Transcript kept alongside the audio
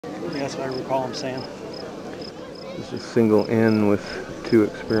That's what I recall him saying. This is single N with 2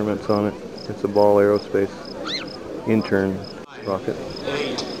 experiments on it. It's a Ball Aerospace Intern rocket.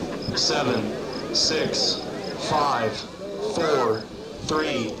 8, 7, 6, 5, 4,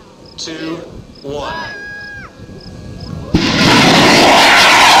 3, 2, 1.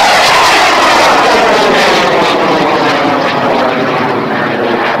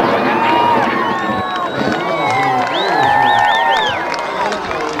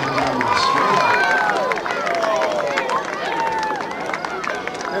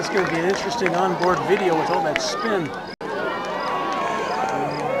 That's going to be an interesting onboard video with all that spin.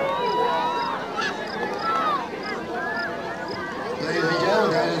 Ladies and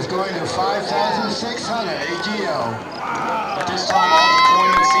gentlemen, that is going to 5,600 AGO. At this time, all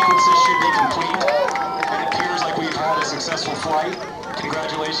deployment sequences should be complete. It appears like we've had a successful flight.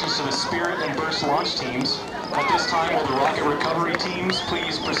 Congratulations to the Spirit and Burst launch teams. At this time, will the rocket recovery teams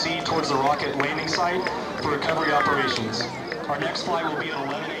please proceed towards the rocket landing site for recovery operations. Our next flight will be at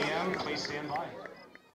 11 a.m. Please stand by.